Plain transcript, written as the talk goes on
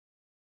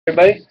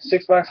Everybody,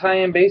 6-box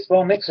high-end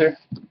baseball mixer.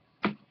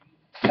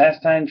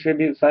 Pastime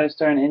Tribute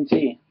 5-star and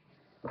NT.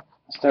 I'll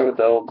start with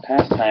the old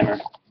Pastimer.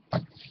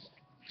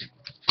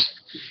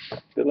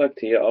 Good luck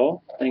to you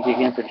all. Thank you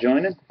again for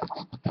joining.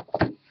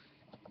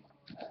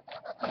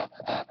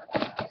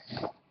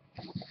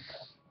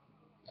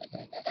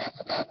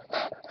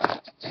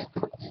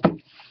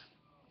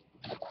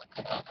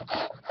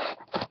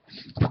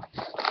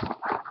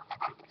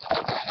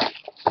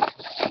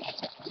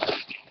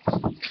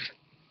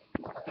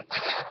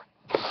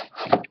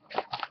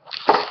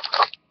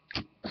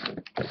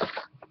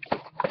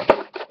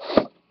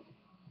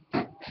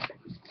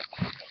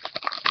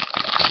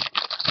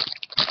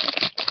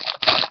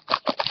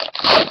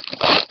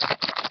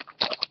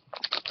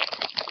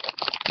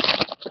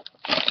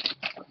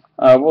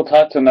 We'll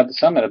talk to him at the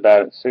summit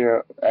about it, so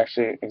you're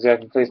actually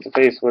exactly face to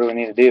face. What do we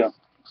need to do?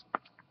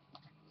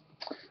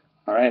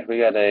 All right, we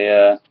got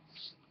a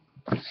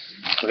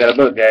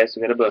book, guys.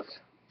 We got a book.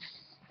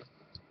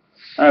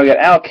 All right, we got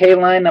Al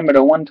Kaline, number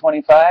to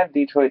 125,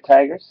 Detroit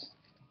Tigers.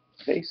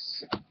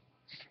 Base.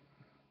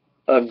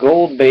 A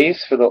gold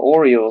base for the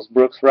Orioles,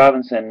 Brooks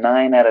Robinson,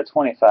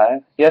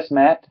 9/25. Yes,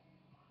 Matt.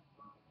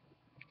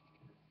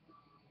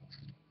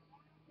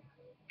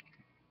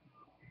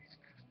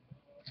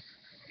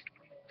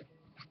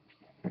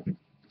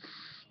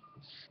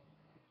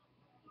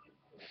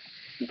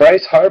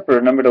 Bryce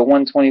Harper, number to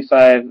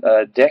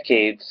 125,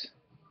 Decades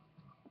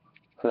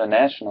for the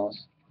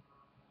Nationals.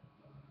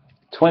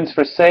 Twins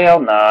for sale?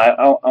 Nah,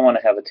 I want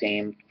to have a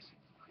team.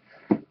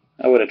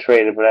 I would have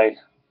traded, but I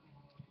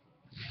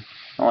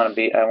want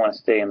to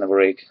stay in the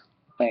break.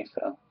 Thanks,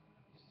 though.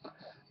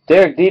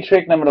 Derek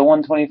Dietrich, number to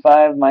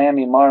 125,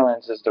 Miami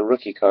Marlins is the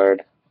rookie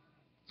card.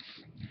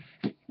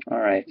 All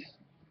right.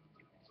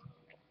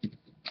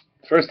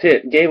 First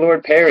hit,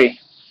 Gaylord Perry.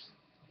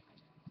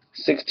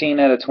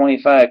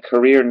 16/25,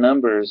 career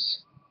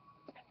numbers.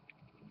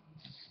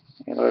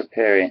 Gaylord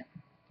Perry.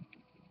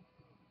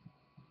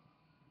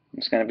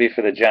 It's going to be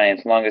for the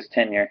Giants, longest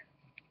tenure.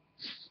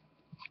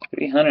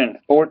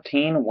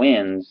 314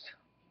 wins.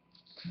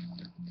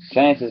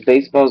 Giants is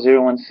baseball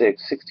 016,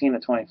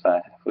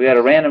 16/25. We got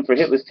a random for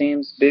hitless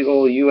teams. Big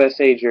old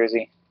USA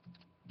jersey.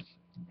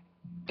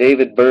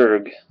 David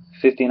Berg,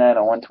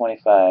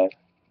 59/125.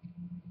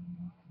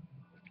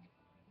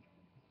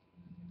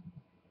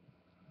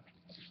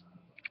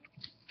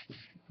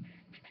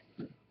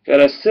 Got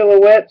a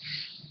silhouette.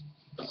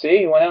 See,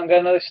 he went out and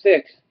got another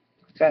stick.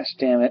 Gosh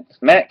damn it.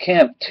 Matt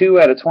Kemp,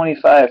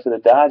 2/25 for the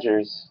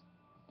Dodgers.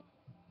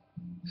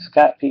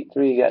 Scott Pete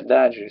 3 got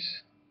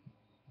Dodgers.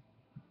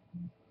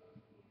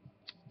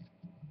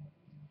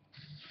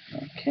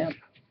 Kemp.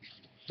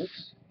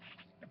 Oops.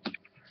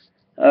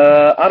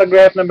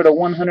 Autograph number to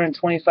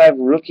 125,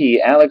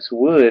 rookie Alex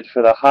Wood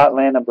for the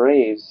Hotlanta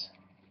Braves.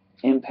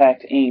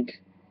 Impact Inc.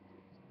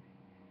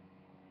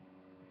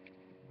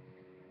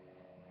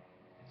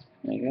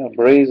 There you go.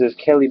 Braves is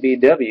Kelly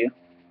B.W.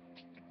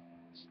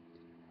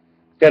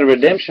 Got a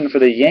redemption for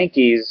the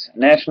Yankees.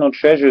 National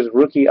Treasures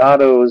rookie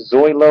auto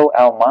Zoilo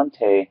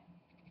Almonte.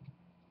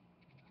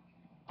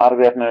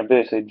 Autograph number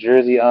basically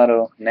Jersey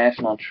Auto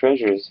National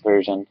Treasures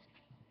version.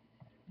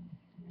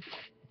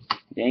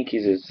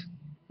 Yankees is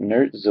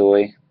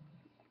Nertzoy.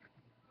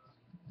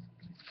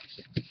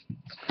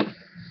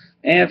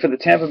 And for the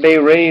Tampa Bay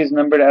Rays,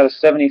 numbered out of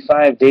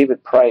 75,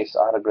 David Price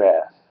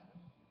autograph.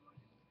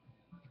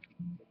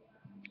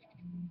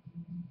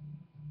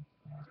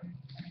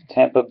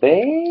 Tampa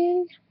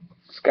Bay,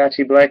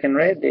 Scotchy Black and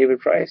Red,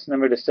 David Price,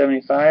 numbered to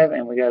 75,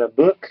 and we got a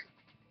book.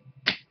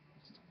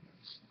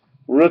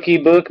 Rookie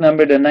book,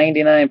 numbered to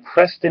 99,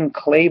 Preston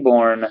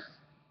Claiborne.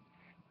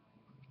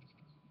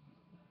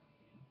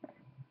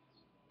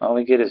 All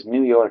we get is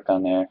New York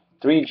on there.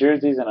 3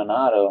 jerseys and an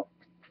auto.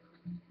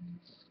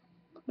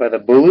 By the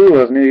Blue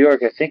of New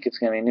York, I think it's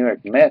going to be New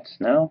York Mets,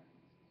 no?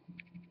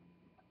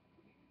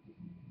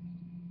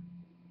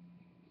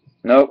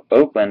 Nope,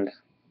 Oakland.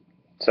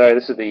 Sorry,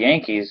 this is the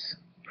Yankees.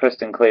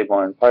 Preston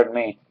Claiborne, pardon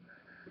me.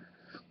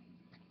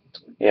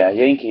 Yeah,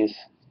 Yankees.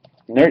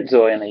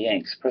 Nertzoy and the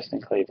Yanks. Preston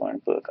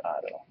Claiborne, book,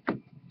 auto.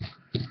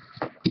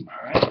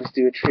 Alright, let's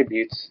do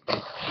attributes.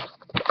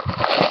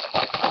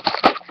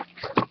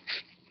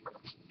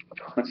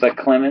 Looks like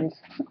Clemens.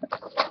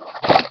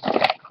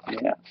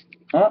 Yeah.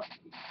 Oh.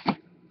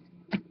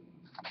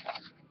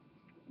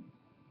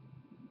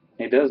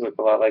 He does look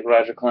a lot like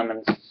Roger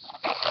Clemens.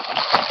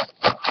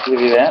 Give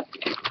you that.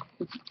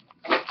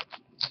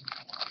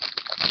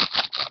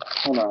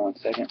 Hold on one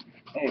second.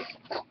 Hey.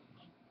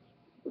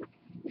 Give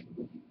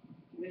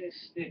me this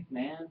stick,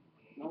 man.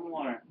 No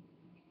more.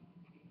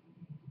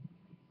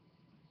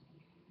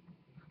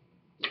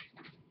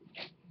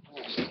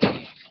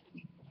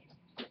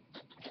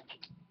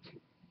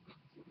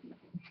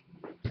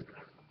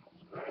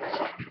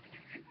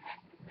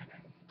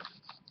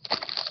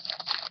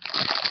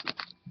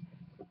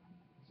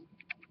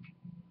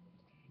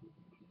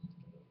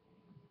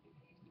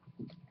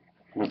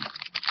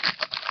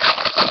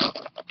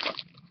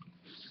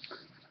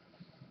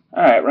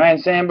 Alright, Ryan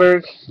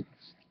Sandberg.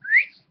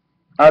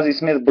 Ozzie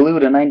Smith blue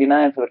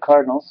 /99 for the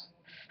Cardinals.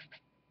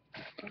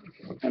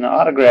 And an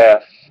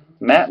autograph.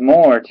 Matt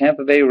Moore,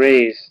 Tampa Bay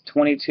Rays,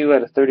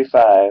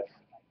 22/35.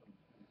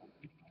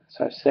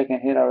 That's our second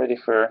hit already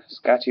for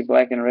Scotchy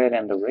Black and Red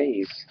and the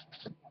Rays.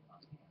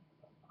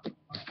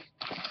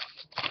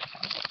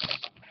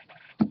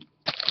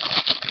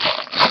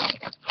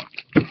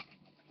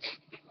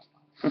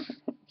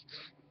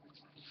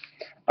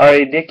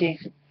 R.A. Dickey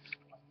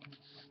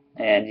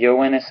and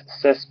Yoenis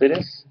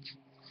Cespedes.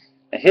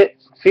 A hit,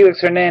 Felix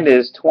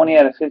Hernandez,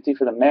 20/50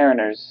 for the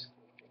Mariners.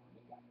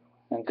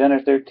 And Gunner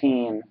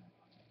 13,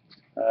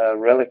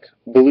 relic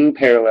blue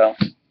parallel.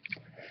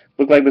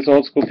 Look like this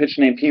old school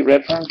pitcher named Pete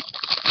Redfern.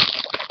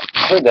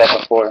 Heard that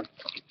before.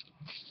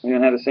 We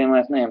don't have the same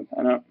last name.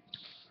 I know,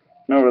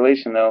 no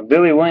relation though.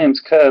 Billy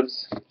Williams,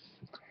 Cubs,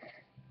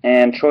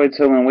 and Troy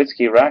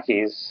Tulowitzki,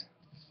 Rockies.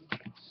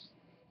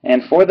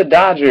 And for the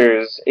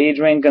Dodgers,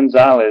 Adrian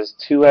Gonzalez,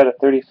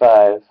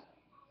 2/35.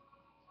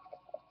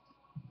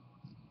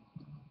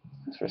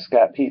 That's for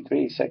Scott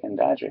Petrie, second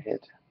Dodger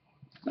hit.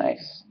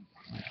 Nice.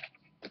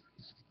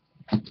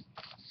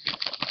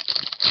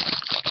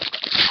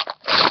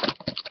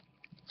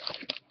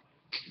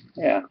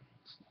 Yeah,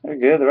 they're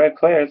good. The right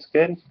player. It's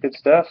good. Good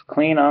stuff.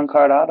 Clean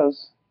on-card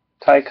autos.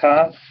 Ty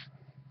Cobb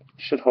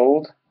should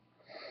hold.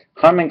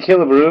 Harmon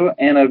Killebrew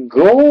and a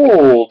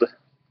gold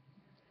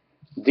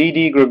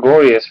D.D.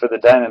 Gregorius for the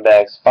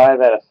Diamondbacks,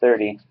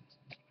 5/30.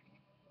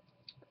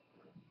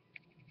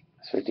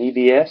 That's for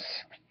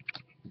DBS.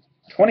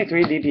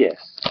 23 DBS.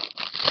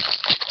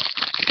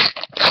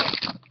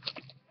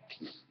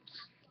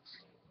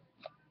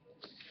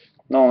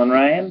 Nolan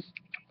Ryan.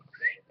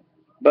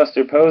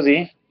 Buster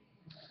Posey.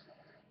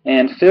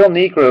 And Phil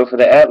Niekro for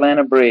the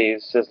Atlanta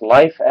Braves. Says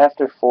life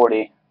after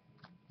 40.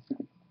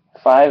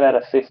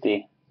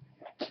 5/50.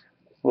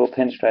 Little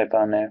pinstripe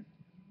on there.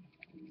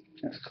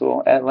 That's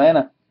cool.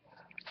 Atlanta.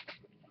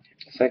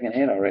 Second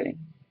hit already.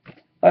 A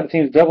lot of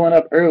teams doubling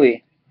up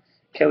early.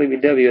 Kelly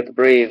BW at the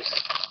Braves.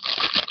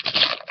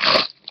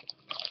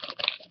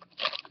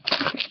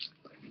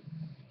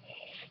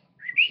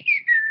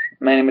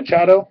 Manny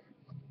Machado.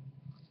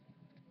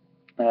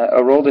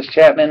 Aroldis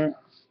Chapman.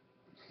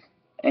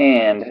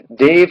 And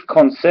Dave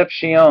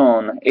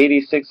Concepcion,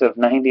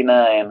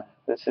 86/99.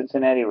 The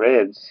Cincinnati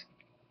Reds.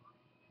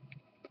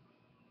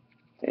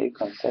 Dave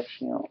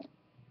Concepcion.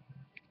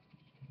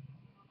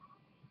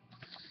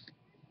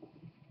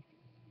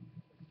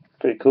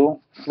 Pretty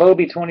cool.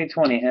 Floby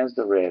 2020 has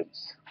the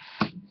Reds.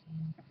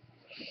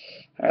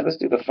 Alright, let's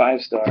do the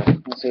 5-star.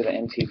 Let's say the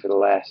NT for the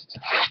last.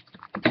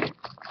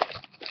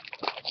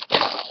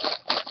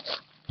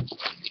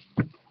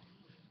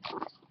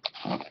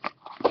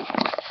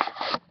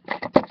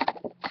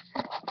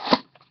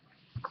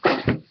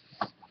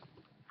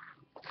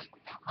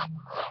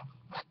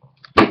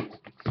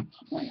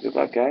 Good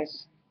luck,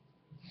 guys.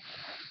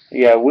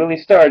 You got Willie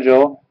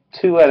Stargell,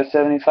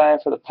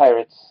 2/75 for the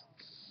Pirates.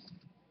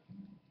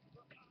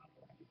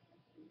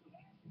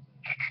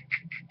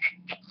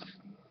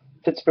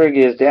 Pittsburgh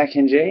is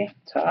Dak-J,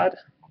 Todd.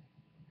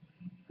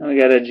 And we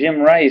got a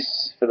Jim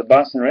Rice for the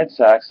Boston Red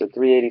Sox at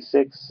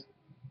 386.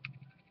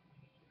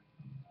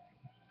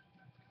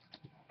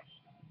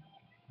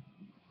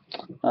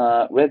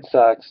 Red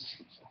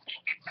Sox.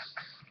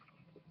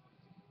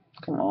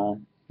 Come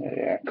on. There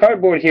they are.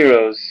 Cardboard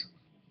Heroes.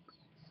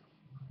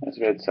 That's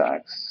Red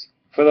Sox.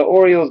 For the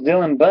Orioles,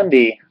 Dylan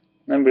Bundy,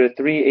 number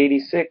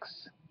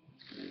 386.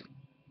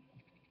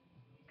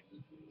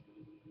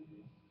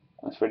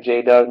 That's for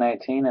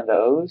J-Dog19 and the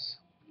O's.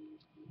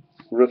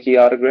 Rookie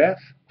autograph.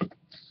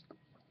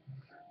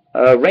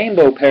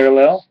 Rainbow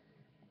parallel.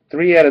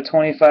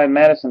 3/25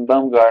 Madison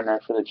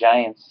Bumgarner for the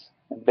Giants.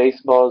 And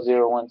baseball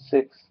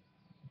 016.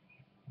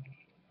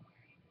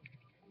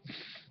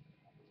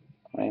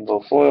 Rainbow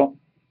foil.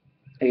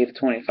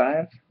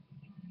 8/25.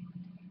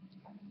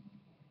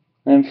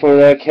 And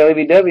for Kelly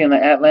BW and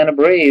the Atlanta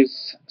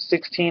Braves,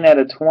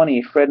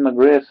 16/20 Fred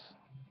McGriff.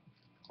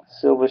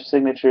 Silver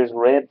Signatures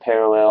red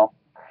parallel.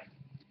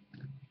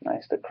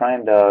 Nice, the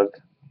Crime Dog.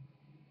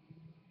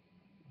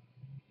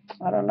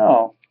 I don't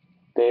know,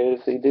 David,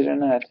 if he did or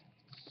not.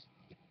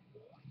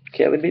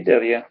 Kelly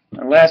BW.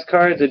 And last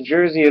card is a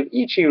jersey of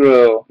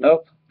Ichiro.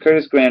 Nope,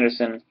 Curtis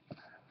Granderson.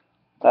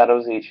 Thought it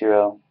was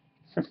Ichiro.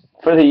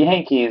 For the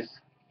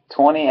Yankees,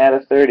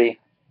 20/30.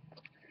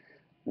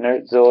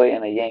 Nert Zoe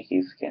and the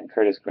Yankees getting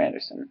Curtis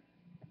Granderson.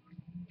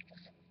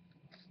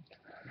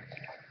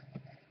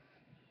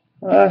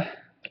 Yeah.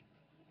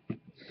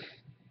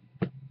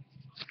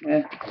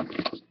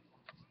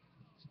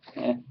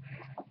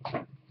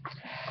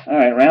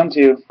 Alright, round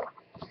 2.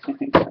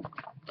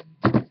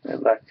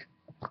 Good luck.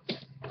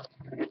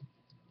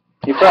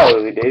 You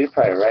probably did. You're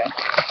probably right.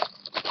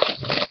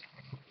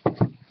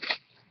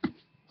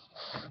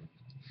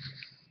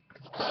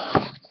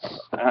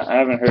 I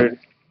haven't heard.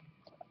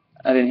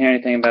 I didn't hear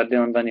anything about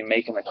Dylan Bundy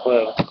making the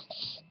club.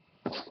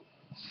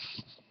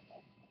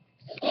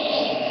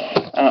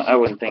 I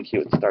wouldn't think he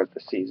would start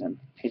the season.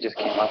 He just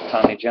came off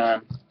Tommy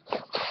John.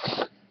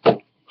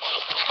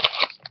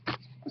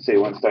 So he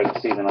wouldn't start the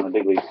season on the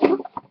big league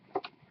team.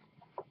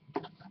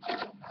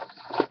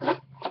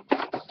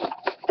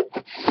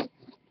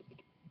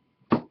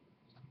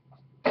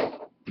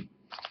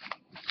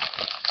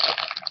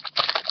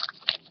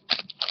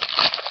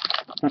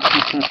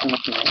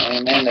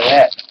 Amen to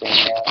that.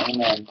 Yeah,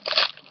 amen.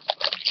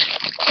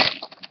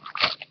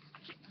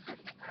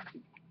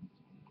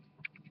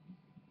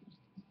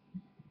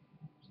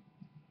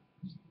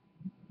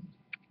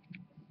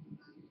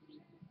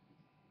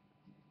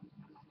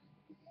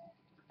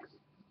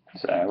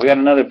 So we got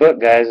another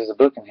book, guys. There's a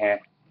book in here.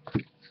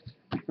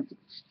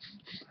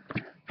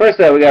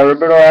 First up, we got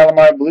Roberto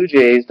Alomar Blue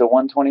Jays to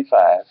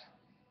 125.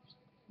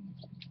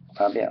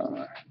 Bobby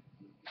Alomar.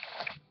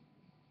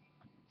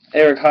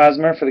 Eric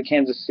Hosmer for the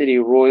Kansas City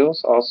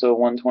Royals, also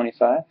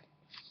 125.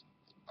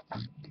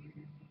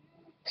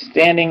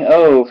 Standing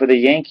O for the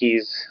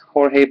Yankees,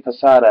 Jorge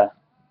Posada.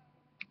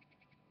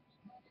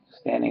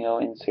 Standing O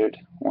insert,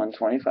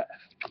 125.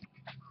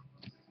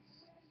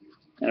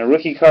 And a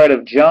rookie card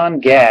of John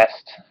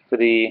Gast for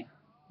the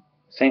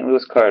St.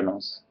 Louis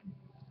Cardinals.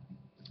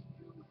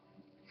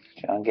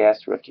 John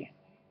Gast, rookie.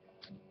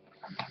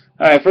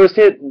 Alright, first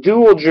hit,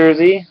 dual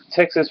jersey,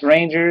 Texas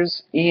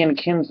Rangers, Ian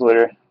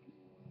Kinsler.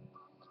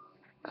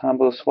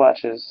 Combo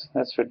swatches.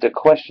 That's for the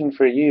question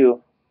for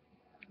you,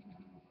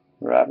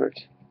 Robert.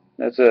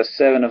 That's a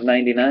 7 of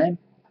 99.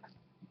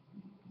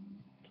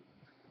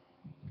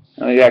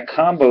 And we got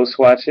combo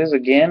swatches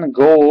again.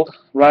 Gold,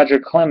 Roger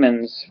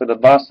Clemens for the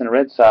Boston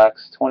Red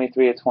Sox,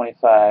 23 of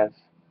 25.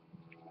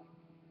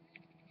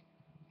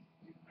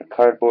 For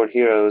Cardboard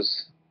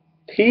Heroes,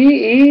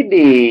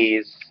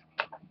 PEDs.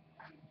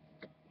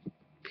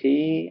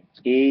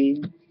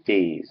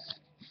 PEDs.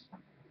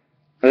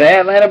 For the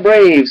Atlanta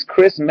Braves,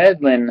 Chris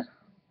Medlin,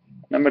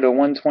 number to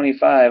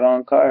 125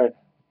 on card.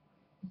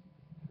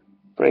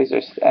 Braves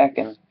are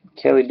stacking.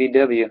 Kelly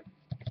BW.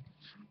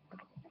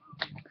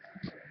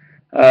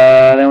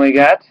 Then we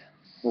got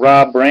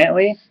Rob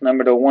Brantley,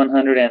 number to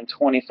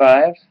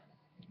 125,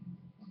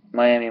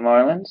 Miami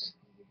Marlins.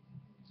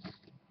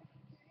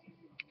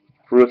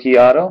 Rookie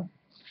auto.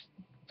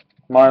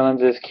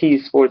 Marlins is Key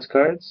Sports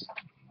Cards.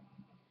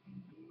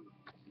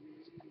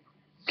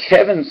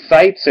 Kevin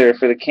Seitzer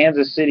for the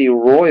Kansas City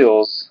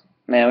Royals.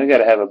 Man, we got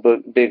to have a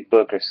big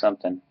book or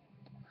something.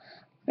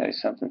 Got to be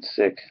something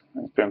sick.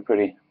 It's been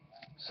pretty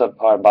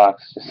subpar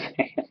box, just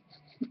saying.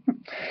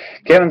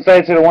 Kevin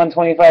Seitzer to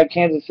 125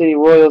 Kansas City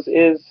Royals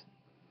is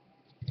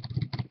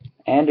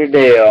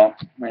Anderdale.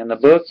 And the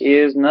book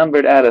is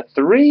numbered out of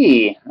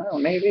 3. Oh,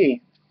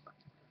 maybe.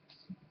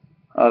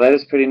 Oh, that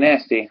is pretty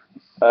nasty.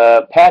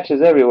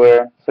 Patches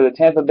everywhere. For the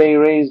Tampa Bay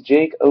Rays,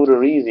 Jake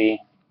Odorizzi.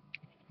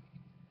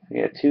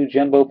 We got 2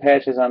 jumbo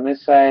patches on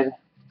this side.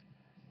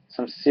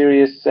 Some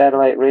Sirius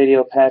satellite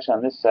radio patch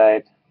on this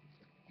side.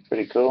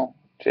 Pretty cool.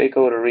 Jake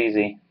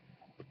Odorizzi.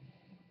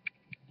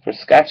 For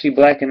Scotchy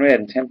Black and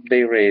Red, Tampa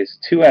Bay Rays.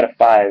 2 out of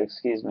 5,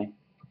 excuse me.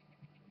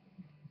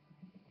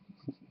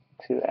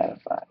 2 out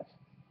of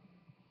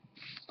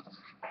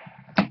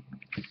 5.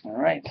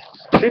 Alright.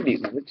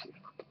 Tribute number 2.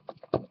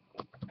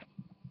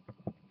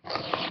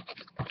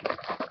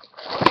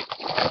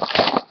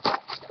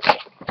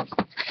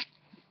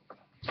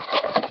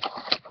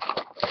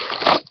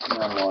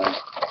 No more.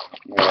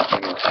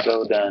 You're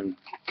so done.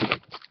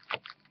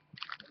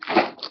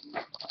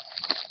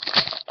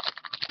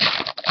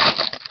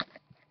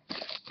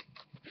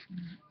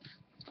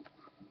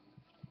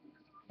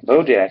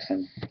 Bo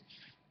Jackson,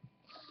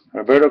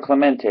 Roberto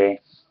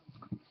Clemente,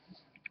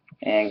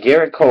 and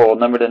Garrett Cole,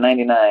 number to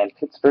 99,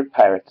 Pittsburgh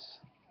Pirates.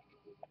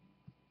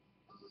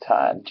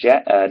 Todd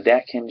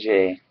Dakin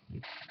J.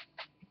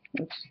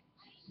 Oops.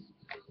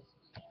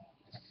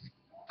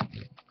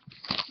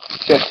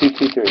 Chef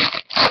 223.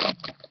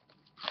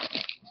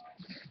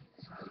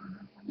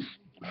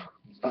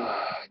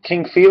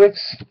 King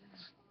Felix.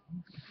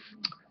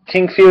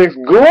 King Felix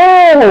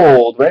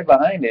Gold! Right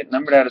behind it,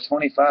 numbered out of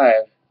 25.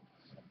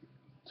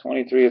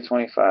 23 of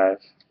 25.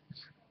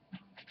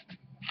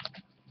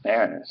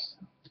 Mariners.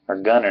 Or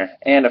Gunner.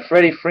 And a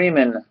Freddie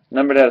Freeman,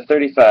 numbered out of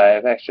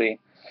 35. Actually,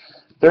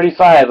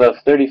 35 of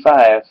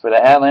 35 for the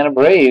Atlanta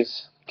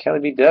Braves.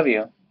 Kelly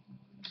BW.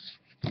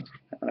 Having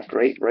a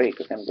great break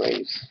with them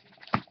Braves.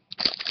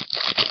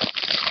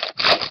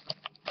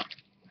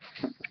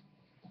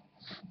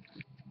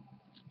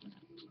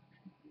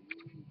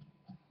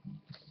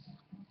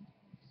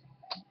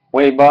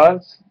 Wade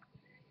Boggs.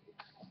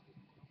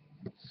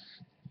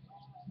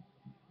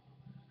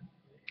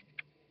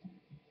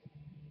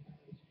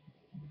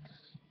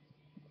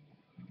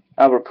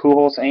 Albert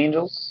Pujols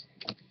Angels.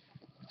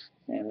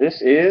 And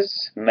this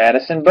is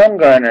Madison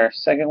Bumgarner.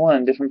 Second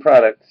one, different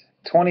product.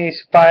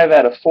 25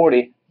 out of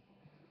 40.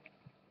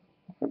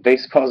 For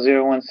Baseball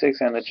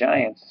 016 and the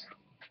Giants.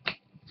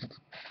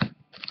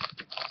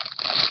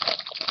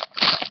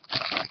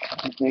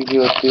 I think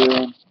you'll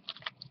do.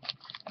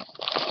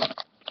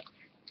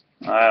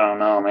 I don't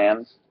know,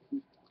 man.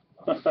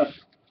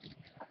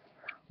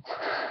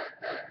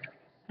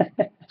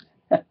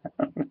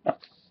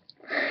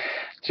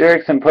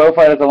 Jerickson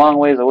Profar is a long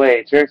ways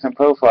away. Jerickson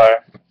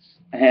Profar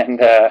and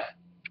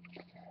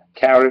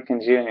Cal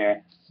Ripken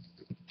Jr.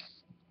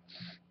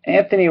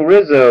 Anthony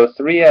Rizzo,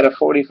 3 out of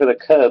 40 for the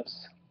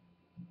Cubs.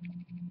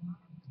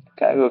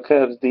 Chicago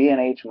Cubs,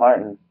 D.N.H.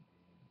 Martin.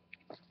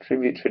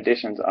 Tribute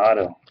Traditions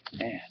Auto.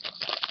 Man.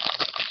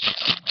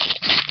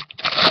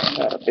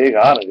 Got a big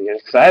auto to get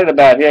excited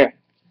about here.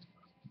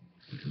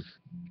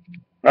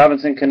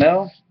 Robinson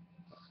Cano,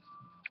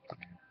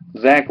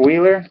 Zach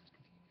Wheeler,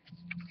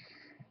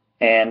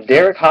 and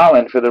Derek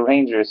Holland for the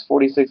Rangers,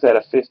 46 out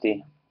of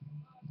 50.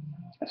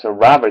 So,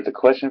 Robert, the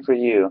question for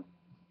you.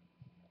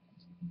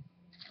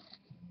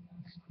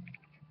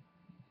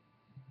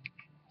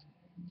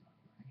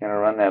 Gonna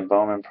run that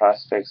Bowman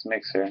Prospects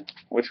mixer.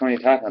 Which one are you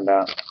talking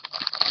about?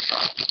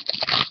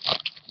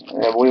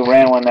 Yeah, we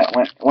ran one that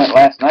went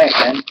last night,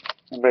 man.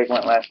 The break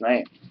went last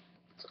night.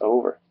 It's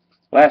over.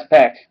 Last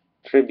pack.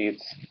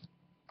 Tributes.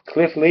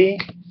 Cliff Lee,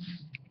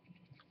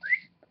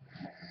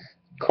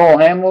 Cole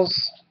Hamels,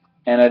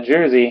 and a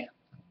jersey.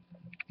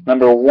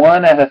 Number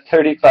 1 out of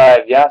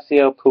 35,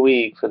 Yasiel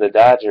Puig for the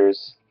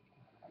Dodgers.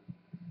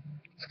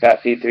 Scott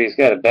P3's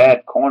got a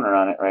bad corner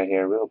on it right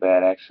here. Real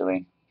bad,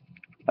 actually.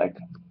 Like,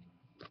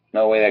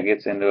 no way that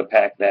gets into a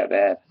pack that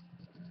bad.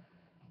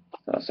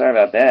 So, sorry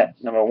about that.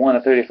 Number 1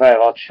 of 35,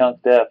 all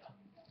chunked up.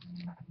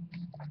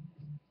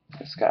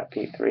 For Scott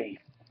P3.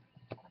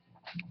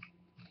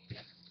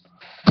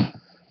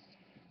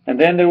 And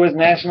then there was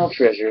National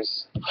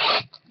Treasures.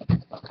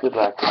 Good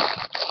luck.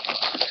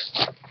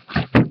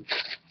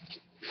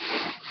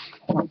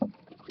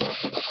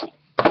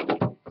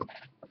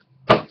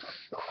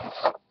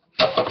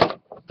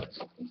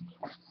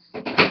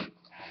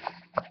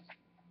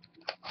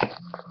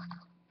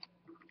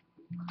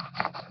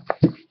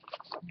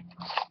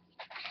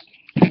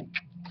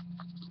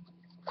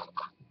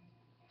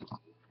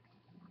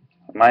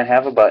 I might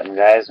have a button,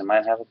 guys. I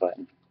might have a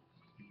button.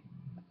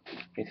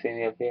 You see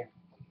me up here?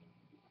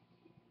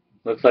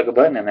 Looks like a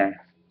button in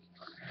there.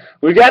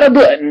 We got a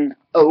button.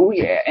 Oh,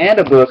 yeah. And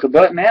a book. A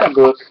button and a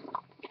book.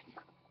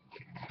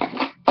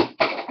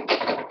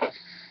 Alright,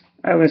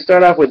 we're going to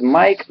start off with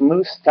Mike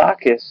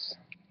Moustakas,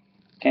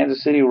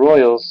 Kansas City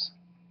Royals,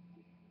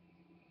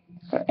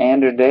 for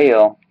Ander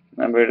Dale,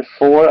 number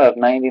 4 of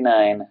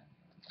 99.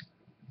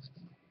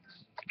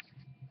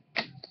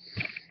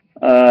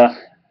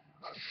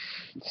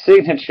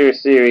 Signature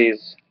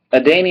Series,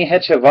 Adeiny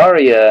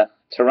Hechavarria,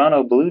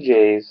 Toronto Blue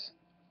Jays.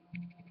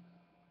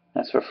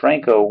 That's for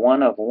Franco,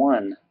 1 of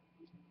 1.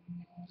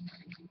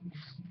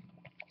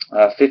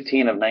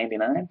 15 of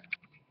 99.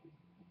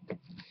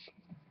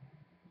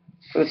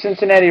 For the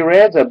Cincinnati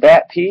Reds, a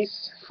bat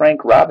piece,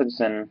 Frank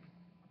Robinson.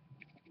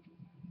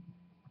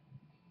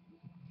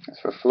 That's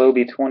for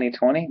Floby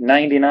 2020,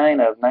 99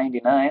 of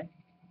 99.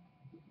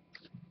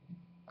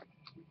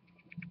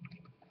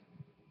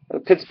 The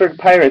Pittsburgh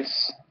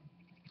Pirates,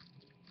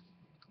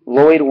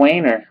 Lloyd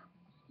Wayner.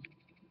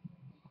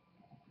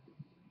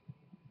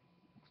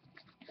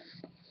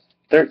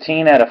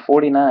 13 out of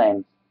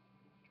 49.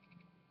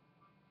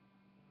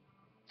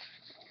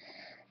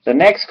 The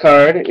next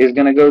card is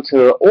going to go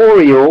to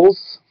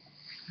Orioles.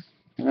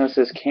 I know it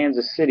says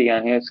Kansas City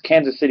on here. It's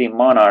Kansas City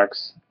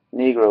Monarchs,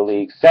 Negro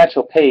League.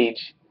 Satchel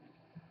Paige,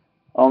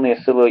 only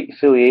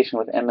affiliation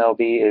with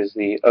MLB is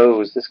the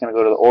O's. This is going to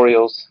go to the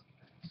Orioles.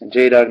 And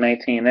J-Dog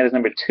 19. That is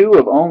number 2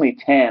 of only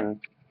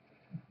 10.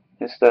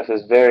 This stuff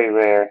is very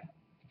rare.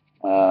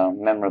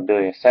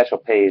 Memorabilia. Satchel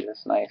Paige.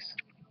 That's nice.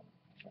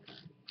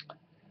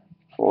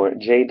 For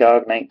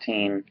J-Dog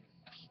 19.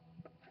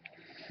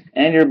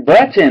 And your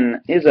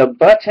button is a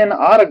button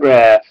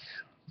autograph.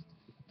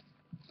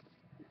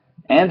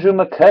 Andrew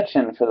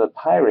McCutchen for the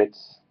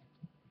Pirates.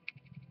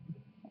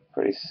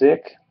 Pretty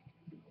sick.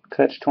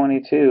 Kutch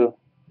 22.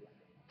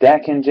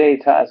 Dak and J.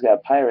 Todd's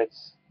got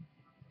Pirates.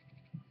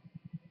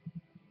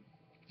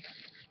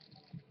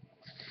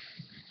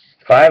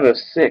 5 of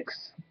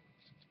 6.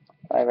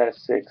 5 out of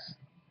 6.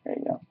 There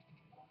you go.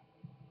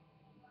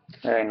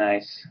 Very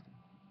nice.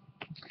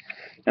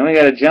 Then we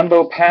got a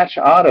jumbo patch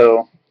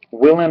auto.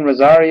 Willen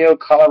Rosario,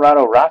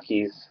 Colorado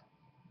Rockies.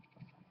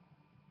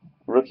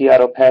 Rookie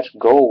auto patch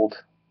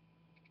gold.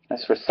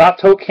 That's for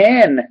Sato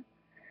Ken.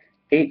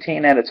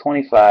 18 out of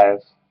 25.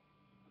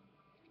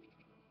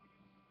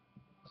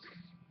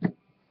 And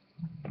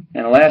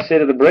the last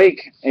hit of the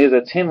break is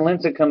a Tim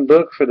Lincecum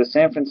book for the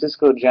San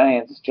Francisco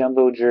Giants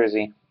jumbo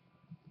jersey.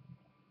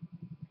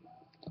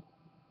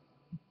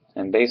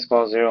 And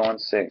baseball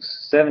 016.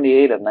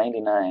 78 of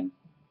 99.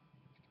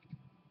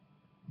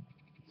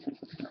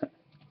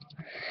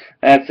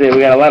 That's it. We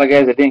got a lot of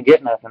guys that didn't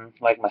get nothing,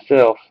 like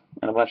myself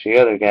and a bunch of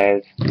other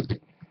guys.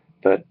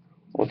 But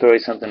we'll throw you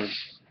something,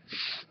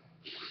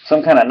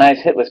 some kind of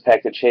nice hit list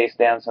pack to chase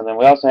down something.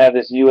 We also have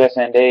this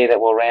USNA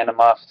that will random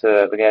off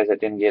to the guys that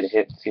didn't get a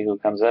hit to see who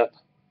comes up.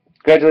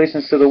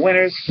 Congratulations to the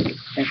winners.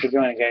 Thanks for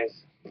joining,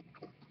 guys.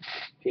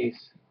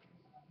 Peace.